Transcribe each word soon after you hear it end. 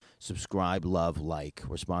Subscribe, love, like.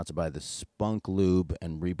 We're sponsored by the Spunk Lube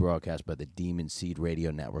and rebroadcast by the Demon Seed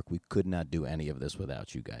Radio Network. We could not do any of this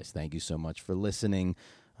without you guys. Thank you so much for listening.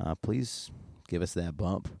 Please give us that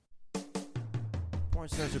bump. Porn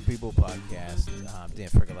Stars Are People podcast. Dan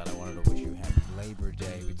Frickalette, I wanted to wish you happy Labor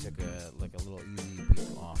Day. We took a little easy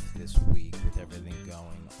week off this week with everything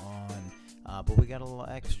going on. But we got a little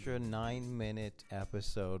extra 9-minute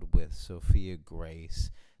episode with Sophia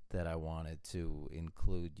Grace that I wanted to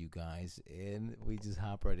include you guys in. We just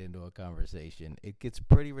hop right into a conversation. It gets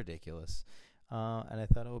pretty ridiculous. And I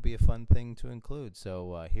thought it would be a fun thing to include.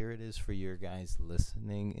 So here it is for your guys'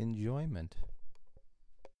 listening enjoyment.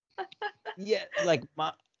 Yeah, like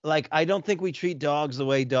I don't think we treat dogs the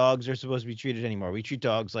way dogs are supposed to be treated anymore. We treat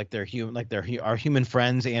dogs like they're human, like they're our human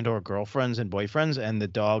friends and or girlfriends and boyfriends, and the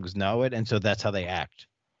dogs know it, and so that's how they act.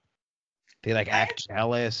 They act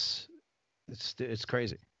jealous. It's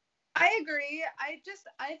crazy. I agree. I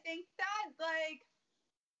think that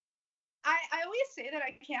I always say that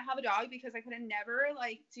I can't have a dog because I could never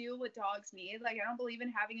do what dogs need. I don't believe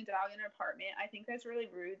in having a dog in an apartment. I think that's really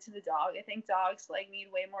rude to the dog. I think dogs need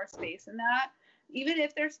way more space than that. Even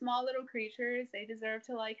if they're small little creatures, they deserve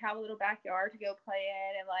to have a little backyard to go play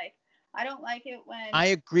in. And I don't like it when I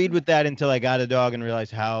agreed with that until I got a dog and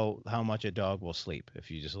realized how much a dog will sleep if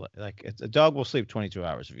you just a dog will sleep 22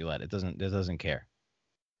 hours if you let it. It doesn't care.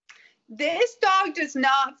 This dog does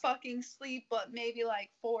not fucking sleep, but maybe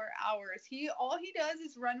 4 hours. All he does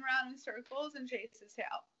is run around in circles and chase his tail.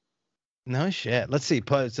 No shit. Let's see.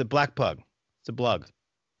 It's a black pug. It's a blug.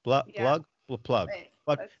 Plug. Wait,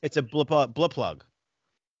 it's a plug.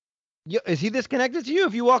 Is he disconnected to you?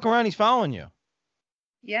 If you walk around, he's following you.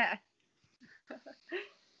 Yeah.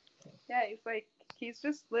 Yeah, he's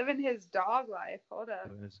just living his dog life. Hold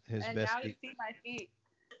up. His and bestie, now you see my feet.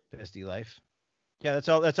 Bestie life. Yeah, that's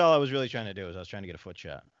all I was really trying to do. I was trying to get a foot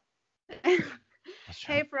shot.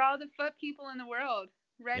 Hey, for all the foot people in the world,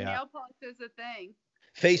 red nail polish is a thing.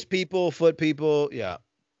 Face people, foot people, yeah.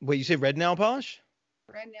 Wait, you say red nail polish?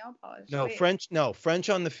 Red nail polish. No, Wait. French. No,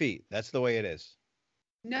 French on the feet. That's the way it is.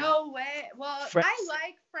 No way. Well, I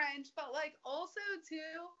like French, but also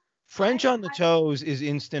too. French on the toes is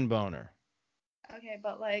instant boner. Okay,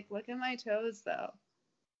 but look at my toes though.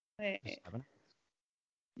 Wait.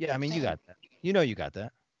 Yeah, I mean you got that. You know you got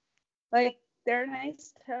that. They're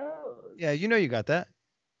nice toes. Yeah, you know you got that.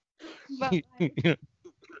 But,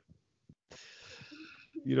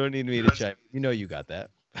 you don't need me to chime. You know you got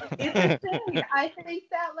that. It's a thing. I think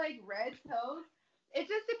that red toes, it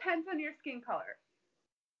just depends on your skin color.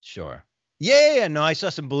 Sure. Yeah. No, I saw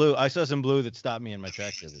some blue. That stopped me in my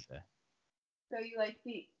tracks the other day. So you like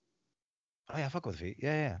feet? Oh yeah, fuck with feet.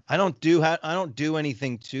 Yeah. I don't do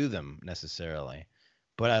anything to them necessarily,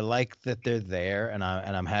 but I like that they're there, and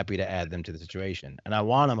I'm happy to add them to the situation, and I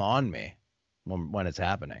want them on me when it's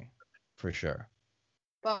happening, for sure.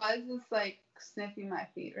 Buzz is sniffing my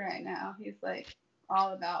feet right now. He's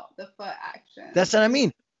all about the foot action. That's what I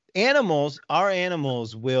mean. Our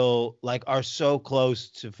animals are so close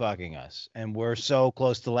to fucking us, and we're so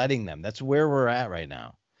close to letting them. That's where we're at right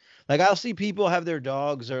now. I'll see people have their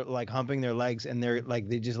dogs or humping their legs, and they're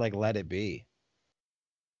they just let it be.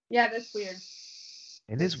 Yeah, that's weird.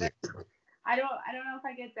 It is weird. I don't know if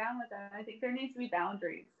I get down with that. I think there needs to be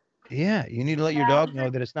boundaries. Yeah, you need to let your dog know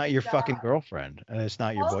that it's not your fucking girlfriend, and it's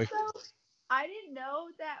not your boyfriend. I didn't know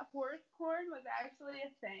that horse porn was actually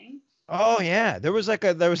a thing. Oh yeah,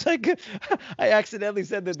 I accidentally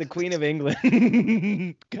said that the Queen of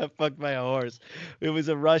England got fucked by a horse. It was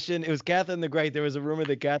Catherine the Great. There was a rumor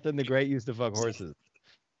that Catherine the Great used to fuck horses.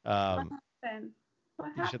 What happened?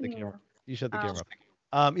 You shut the camera.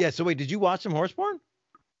 Yeah. So wait, did you watch some horse porn?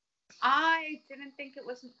 I didn't think it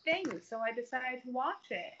was a thing, so I decided to watch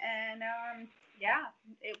it, and yeah,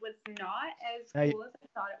 it was not as cool as I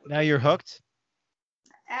thought it would be. Now you're hooked?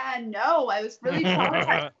 No, I was really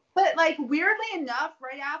traumatized. But weirdly enough,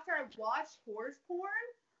 right after I watched horse porn,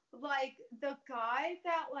 the guy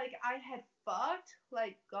that I had fucked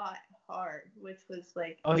got hard, which was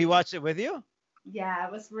Oh, he watched it with you? Yeah,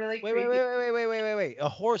 it was really creepy. Wait. A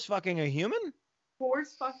horse fucking a human?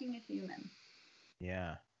 Horse fucking a human.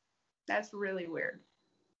 Yeah. That's really weird.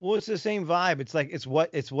 Well, it's the same vibe.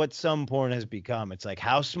 It's what some porn has become. It's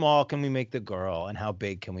how small can we make the girl and how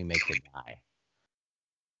big can we make the guy?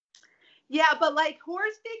 Yeah, but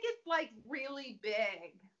horse dick is really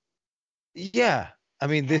big. Yeah. I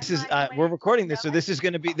mean, this is we're recording this, so this is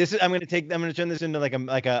going to be I'm going to turn this into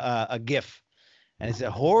a GIF. And it's a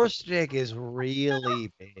horse dick is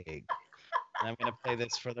really big. And I'm going to play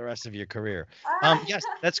this for the rest of your career. Yes,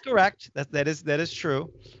 that's correct. That is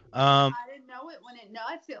true. I didn't know it when it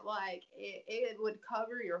nuts. It would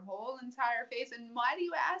cover your whole entire face. And why do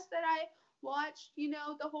you ask that I watched,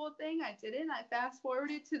 the whole thing? I didn't. I fast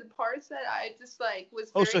forwarded to the parts that I just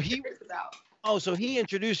was very curious about. Oh, so he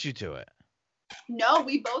introduced you to it? No,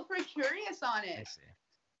 we both were curious on it. I see.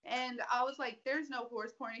 And I was like, there's no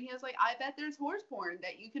horse porn. And he was like, I bet there's horse porn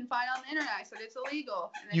that you can find on the internet. I said, it's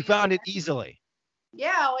illegal. You found it easily.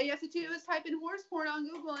 Yeah, all you have to do is type in horse porn on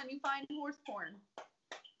Google and you find horse porn.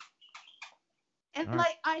 And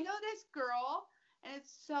I know this girl, and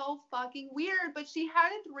it's so fucking weird, but she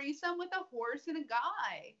had a threesome with a horse and a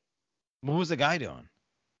guy. What was the guy doing?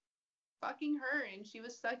 Fucking her, and she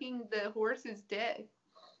was sucking the horse's dick.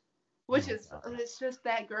 Which it's just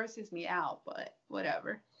that grosses me out, but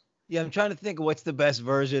whatever. Yeah, I'm trying to think of what's the best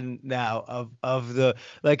version now of the,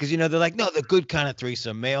 because they're like, no, the good kind of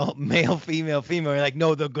threesome, male, female. You're like,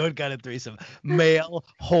 no, the good kind of threesome, male,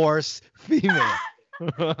 horse, female.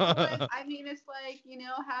 I mean, it's like,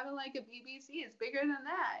 having like a BBC is bigger than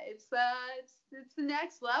that. It's the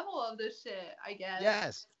next level of this shit, I guess.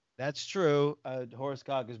 Yes, that's true. A horse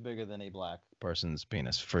cock is bigger than a black person's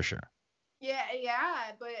penis, for sure. Yeah,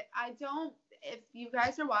 but I don't. If you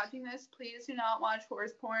guys are watching this, please do not watch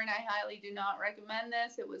horse porn. I highly do not recommend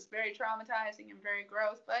this. It was very traumatizing and very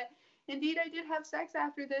gross. But indeed, I did have sex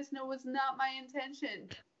after this, and it was not my intention.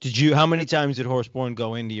 How many times did horse porn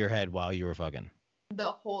go into your head while you were fucking?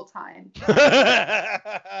 The whole time.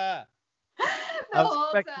 I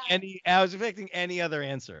was expecting any other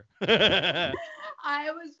answer.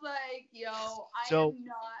 I was like, yo, I am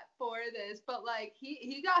not for this, but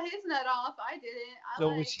he got his nut off. I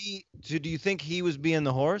didn't. Was he? So do you think he was being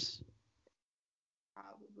the horse?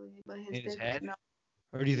 Probably, but in his head,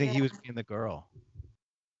 or do you think he was being the girl?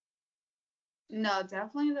 No,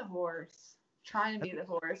 definitely the horse. Trying to be the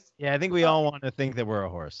horse. Yeah, I think we all want to think that we're a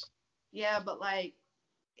horse. Yeah, but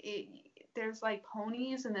there's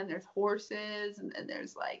ponies, and then there's horses, and then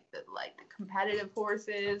there's the competitive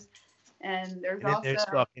horses. And there's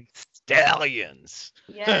fucking stallions.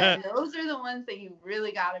 Yeah, those are the ones that you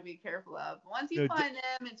really got to be careful of. Once you find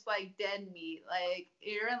them, it's like dead meat. Like,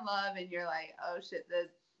 you're in love and you're like, oh shit,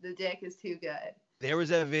 the dick is too good. There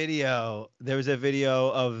was a video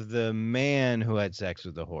of the man who had sex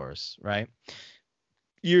with the horse, right?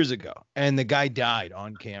 Years ago. And the guy died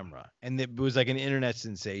on camera. And it was like an internet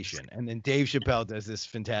sensation. And then Dave Chappelle does this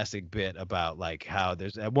fantastic bit about how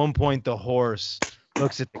there's at one point the horse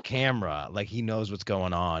looks at the camera like he knows what's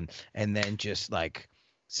going on, and then just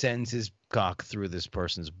sends his cock through this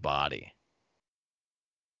person's body.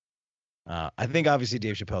 I think obviously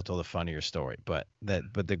Dave Chappelle told a funnier story, but the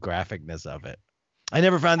graphicness of it, I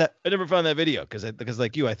never found that video because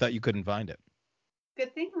like you, I thought you couldn't find it.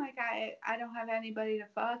 Good thing I don't have anybody to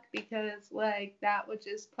fuck, because that would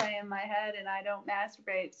just play in my head, and I don't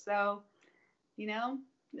masturbate, so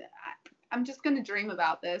I'm just going to dream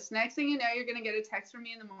about this. Next thing you know, you're going to get a text from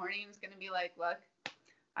me in the morning, and it's going to be like, look,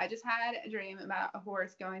 I just had a dream about a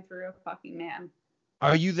horse going through a fucking man.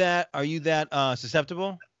 Are you that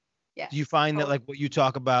susceptible? Yes. Do you find that what you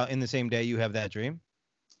talk about in the same day, you have that dream?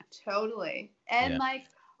 Totally. And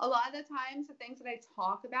a lot of the times the things that I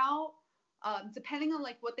talk about, depending on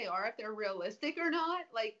what they are, if they're realistic or not,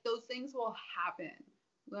 those things will happen.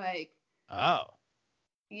 Oh.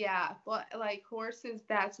 Yeah, but horses,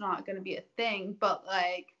 that's not going to be a thing. But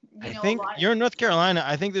I think you're in North Carolina.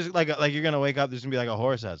 I think there's you're going to wake up, there's going to be a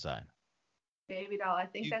horse outside. Baby doll, I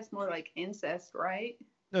think that's more like incest, right?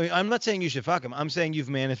 No, I'm not saying you should fuck him. I'm saying you've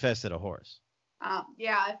manifested a horse.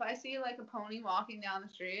 Yeah, if I see a pony walking down the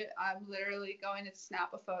street, I'm literally going to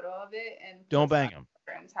snap a photo of it and don't bang him.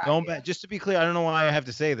 Don't bang. Just to be clear, I don't know why I have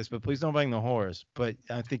to say this, but please don't bang the horse. But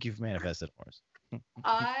I think you've manifested a horse.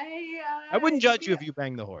 I wouldn't judge you if you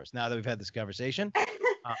bang the horse. Now that we've had this conversation,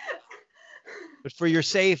 but for your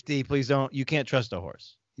safety, please don't. You can't trust a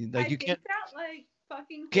horse. You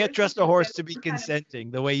can't trust a horse to be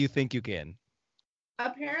consenting the way you think you can.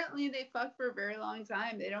 Apparently, they fuck for a very long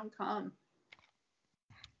time. They don't come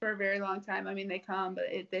for a very long time. I mean, they come, but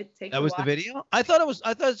it takes. That was the video. I thought it was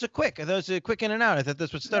a quick in and out. I thought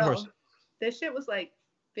that's what stud horse. This shit was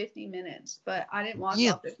 50 minutes, but I didn't watch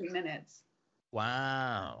all 50 minutes.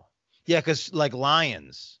 Wow. Yeah, because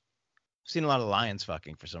lions. I've seen a lot of lions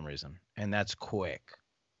fucking for some reason, and that's quick.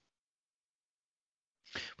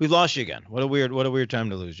 We've lost you again. What a weird time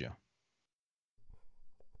to lose you.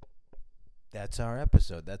 That's our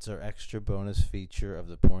episode. That's our extra bonus feature of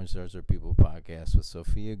the Porn Stars Are People podcast with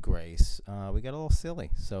Sophia Grace. We got a little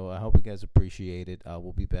silly, so I hope you guys appreciate it.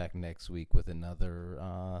 We'll be back next week with another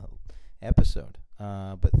episode.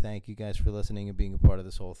 But thank you guys for listening and being a part of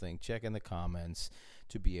this whole thing. Check in the comments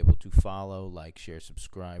to be able to follow, like, share,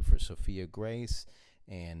 subscribe for Sophia Grace,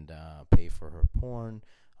 and pay for her porn.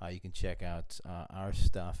 You can check out our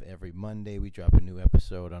stuff every Monday. We drop a new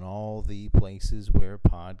episode on all the places where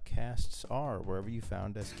podcasts are. Wherever you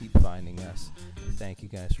found us, keep finding us. Thank you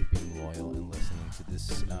guys for being loyal and listening to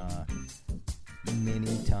this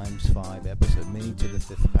mini times 5 episode, mini to the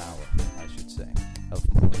 5th power, I should say, of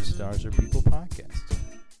Porn Stars Are People podcast.